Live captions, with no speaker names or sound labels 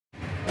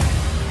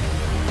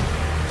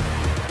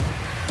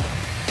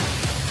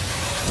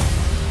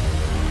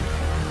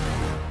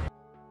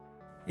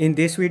In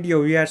this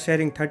video, we are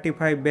sharing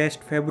 35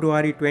 best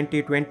February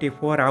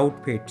 2024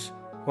 outfits.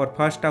 For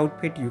first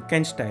outfit, you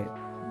can style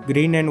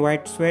green and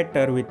white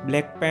sweater with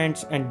black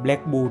pants and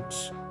black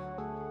boots.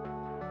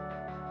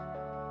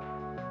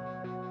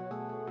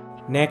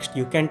 Next,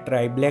 you can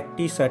try black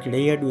t-shirt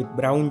layered with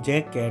brown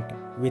jacket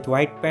with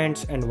white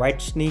pants and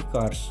white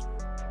sneakers.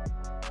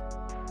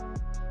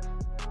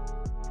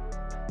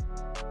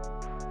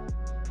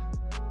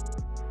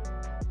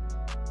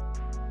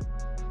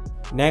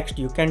 Next,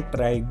 you can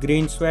try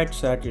green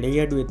sweatshirt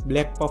layered with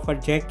black puffer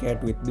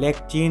jacket with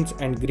black jeans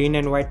and green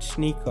and white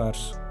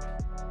sneakers.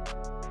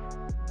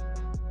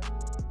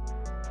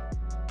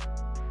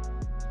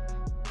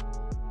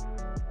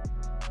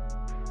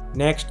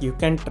 Next, you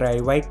can try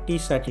white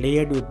t-shirt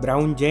layered with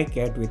brown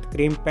jacket with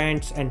cream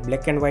pants and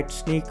black and white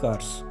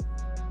sneakers.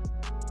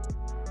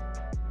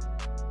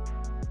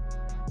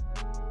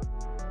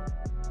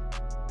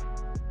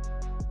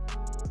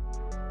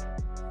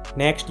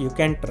 Next, you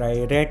can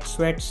try red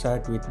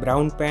sweatshirt with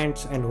brown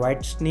pants and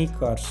white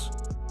sneakers.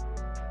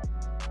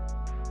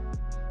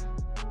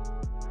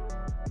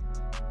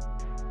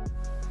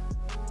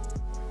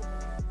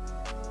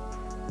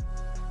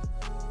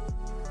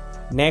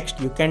 Next,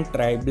 you can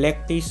try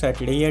black t-shirt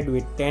layered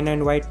with tan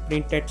and white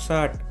printed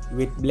shirt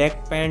with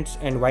black pants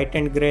and white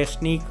and grey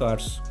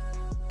sneakers.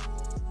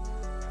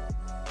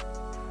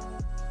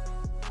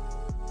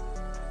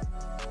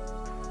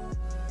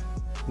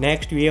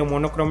 Next, we have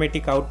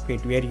monochromatic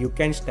outfit where you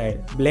can style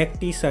black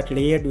t-shirt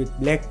layered with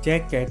black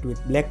jacket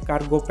with black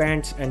cargo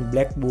pants and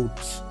black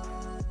boots.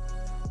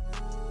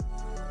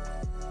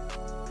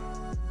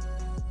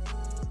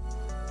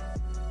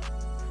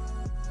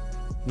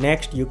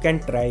 Next, you can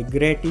try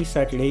grey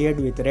t-shirt layered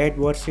with red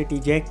varsity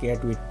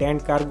jacket with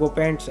tan cargo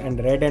pants and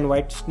red and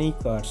white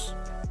sneakers.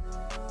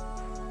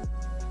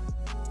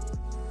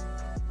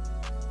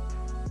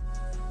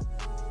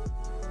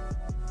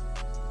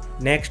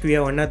 Next, we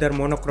have another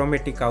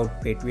monochromatic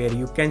outfit where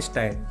you can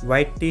style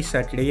white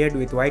t-shirt layered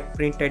with white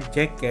printed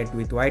jacket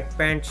with white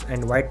pants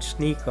and white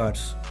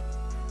sneakers.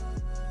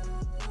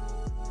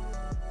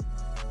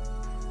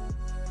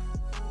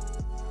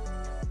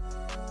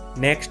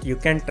 Next, you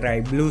can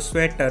try blue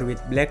sweater with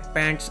black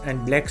pants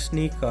and black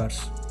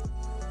sneakers.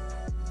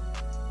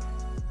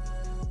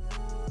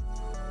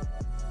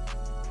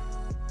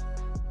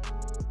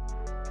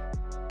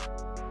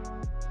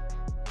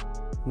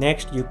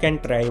 Next, you can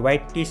try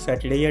white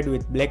t-shirt layered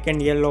with black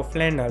and yellow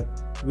flannel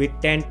with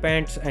tan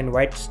pants and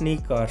white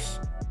sneakers.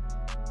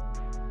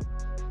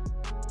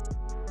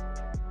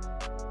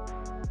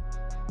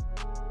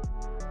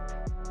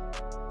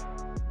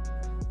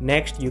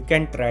 Next, you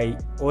can try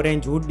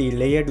orange hoodie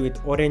layered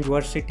with orange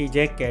varsity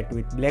jacket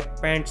with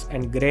black pants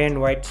and grey and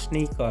white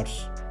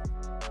sneakers.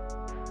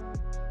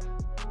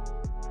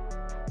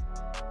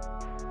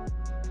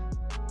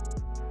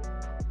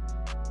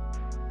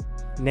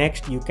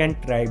 Next, you can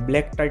try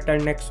black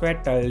turtleneck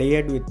sweater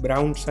layered with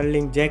brown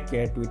shearling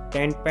jacket with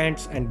tan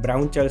pants and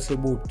brown Chelsea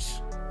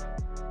boots.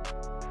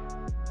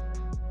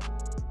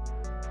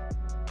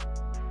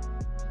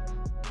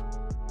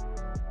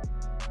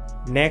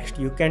 Next,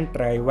 you can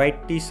try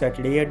white t-shirt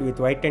layered with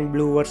white and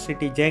blue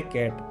varsity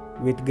jacket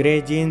with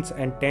grey jeans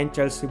and tan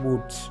Chelsea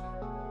boots.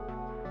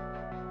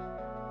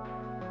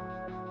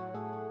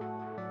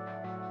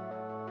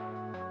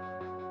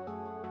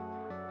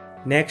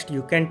 Next,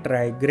 you can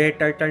try grey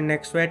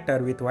turtleneck sweater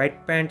with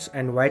white pants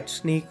and white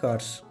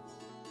sneakers.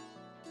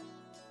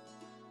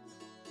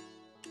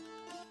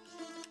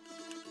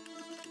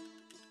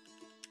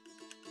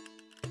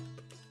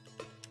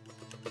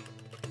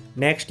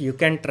 Next, you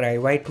can try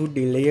white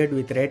hoodie layered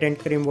with red and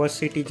cream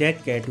varsity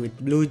jacket with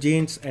blue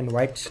jeans and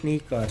white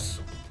sneakers.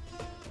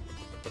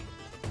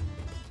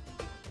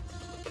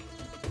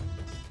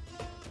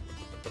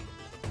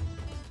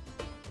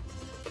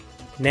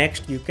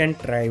 Next, you can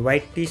try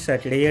white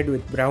t-shirt layered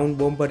with brown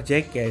bomber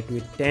jacket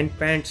with tan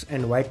pants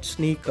and white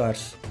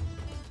sneakers.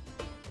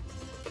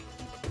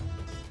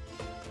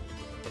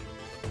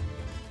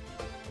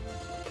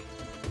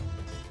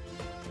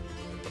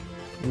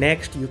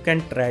 Next, you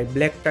can try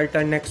black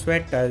turtleneck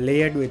sweater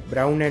layered with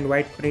brown and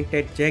white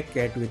printed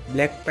jacket with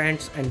black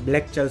pants and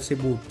black Chelsea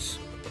boots.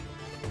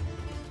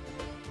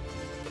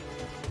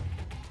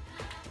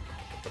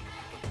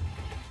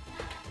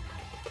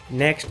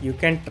 Next, you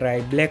can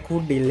try black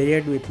hoodie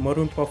layered with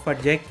maroon puffer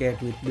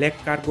jacket with black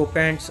cargo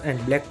pants and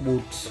black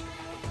boots.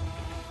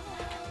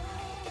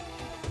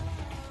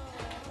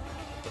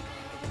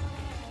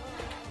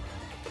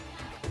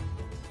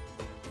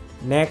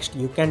 Next,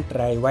 you can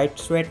try white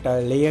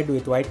sweater layered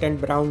with white and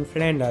brown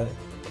flannel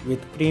with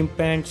cream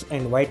pants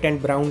and white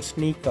and brown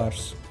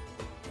sneakers.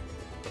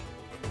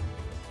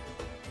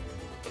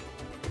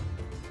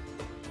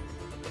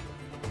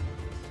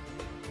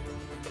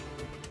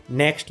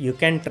 Next, you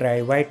can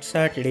try white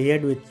shirt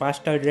layered with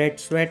pastel red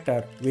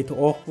sweater with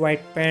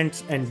off-white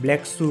pants and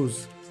black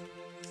shoes.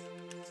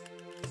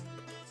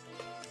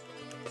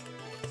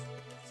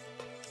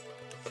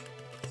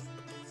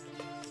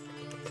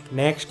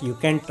 Next, you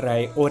can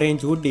try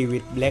orange hoodie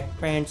with black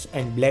pants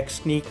and black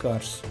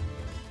sneakers.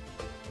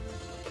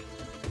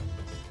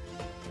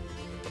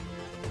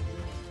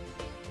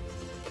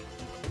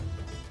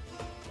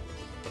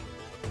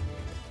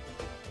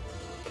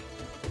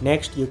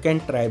 Next, you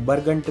can try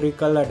burgundy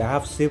colored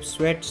half zip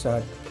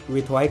sweatshirt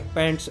with white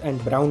pants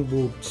and brown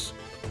boots.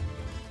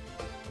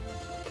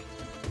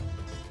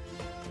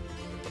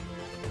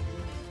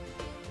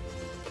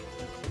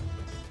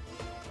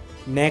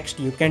 Next,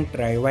 you can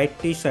try white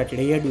t-shirt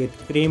layered with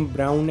cream,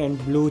 brown and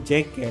blue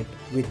jacket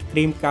with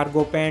cream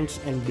cargo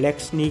pants and black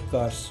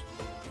sneakers.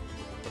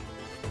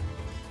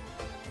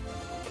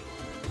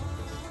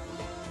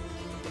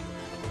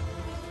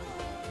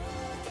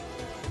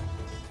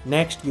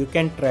 Next, you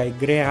can try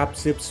grey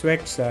half-zip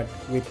sweatshirt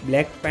with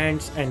black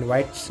pants and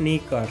white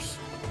sneakers.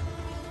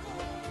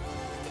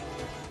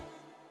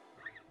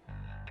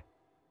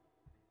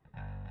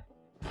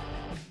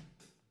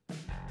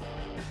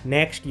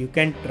 Next, you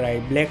can try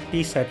black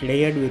t-shirt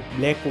layered with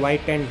black,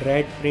 white and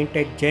red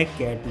printed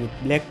jacket with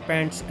black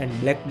pants and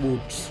black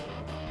boots.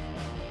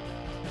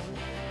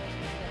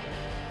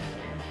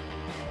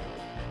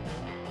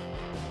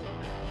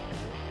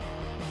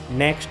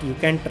 Next, you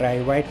can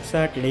try white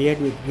shirt layered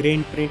with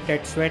green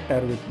printed sweater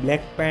with black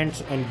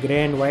pants and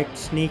grey and white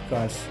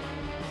sneakers.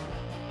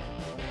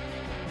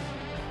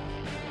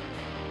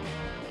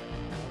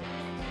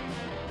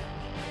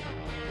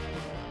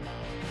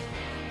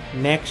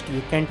 Next,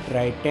 you can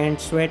try tan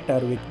sweater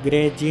with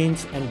grey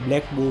jeans and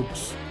black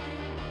boots.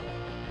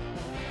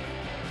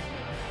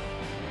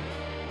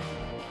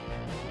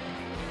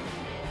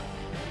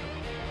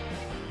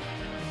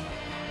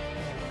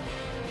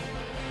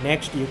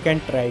 Next, you can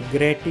try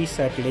grey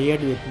t-shirt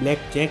layered with black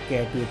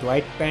jacket with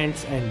white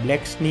pants and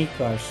black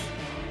sneakers.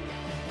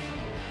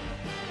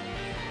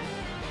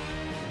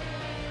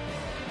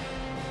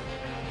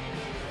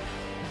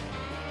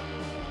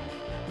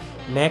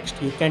 Next,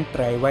 you can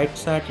try white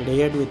shirt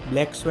layered with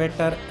black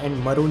sweater and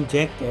maroon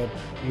jacket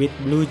with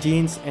blue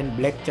jeans and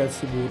black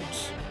Chelsea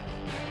boots.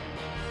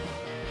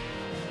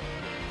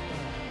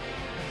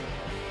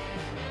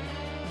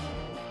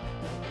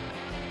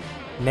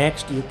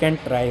 Next, you can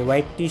try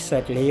white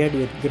t-shirt layered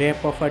with grey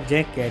puffer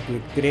jacket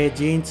with grey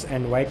jeans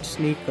and white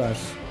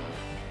sneakers.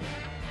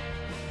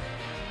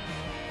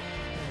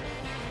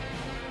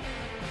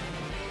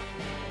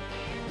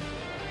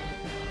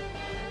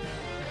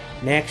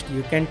 Next,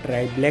 you can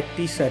try black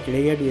t-shirt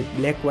layered with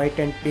black, white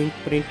and pink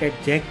printed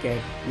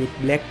jacket with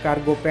black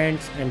cargo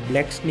pants and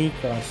black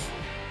sneakers.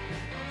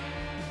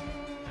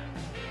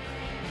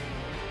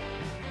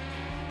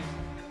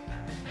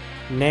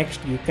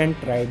 Next, you can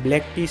try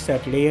black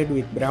t-shirt layered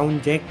with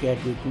brown jacket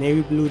with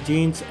navy blue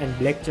jeans and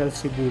black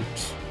Chelsea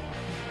boots.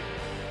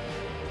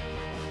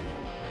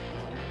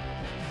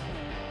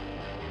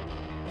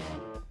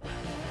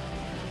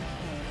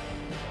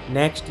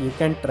 Next, you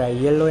can try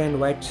yellow and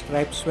white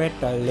striped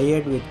sweater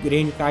layered with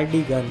green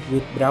cardigan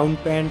with brown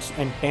pants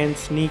and tan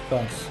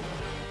sneakers.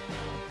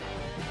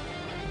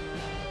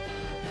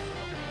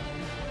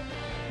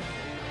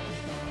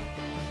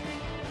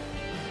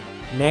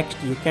 Next,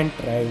 you can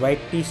try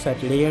white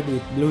t-shirt layered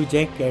with blue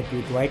jacket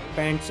with white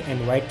pants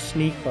and white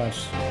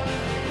sneakers.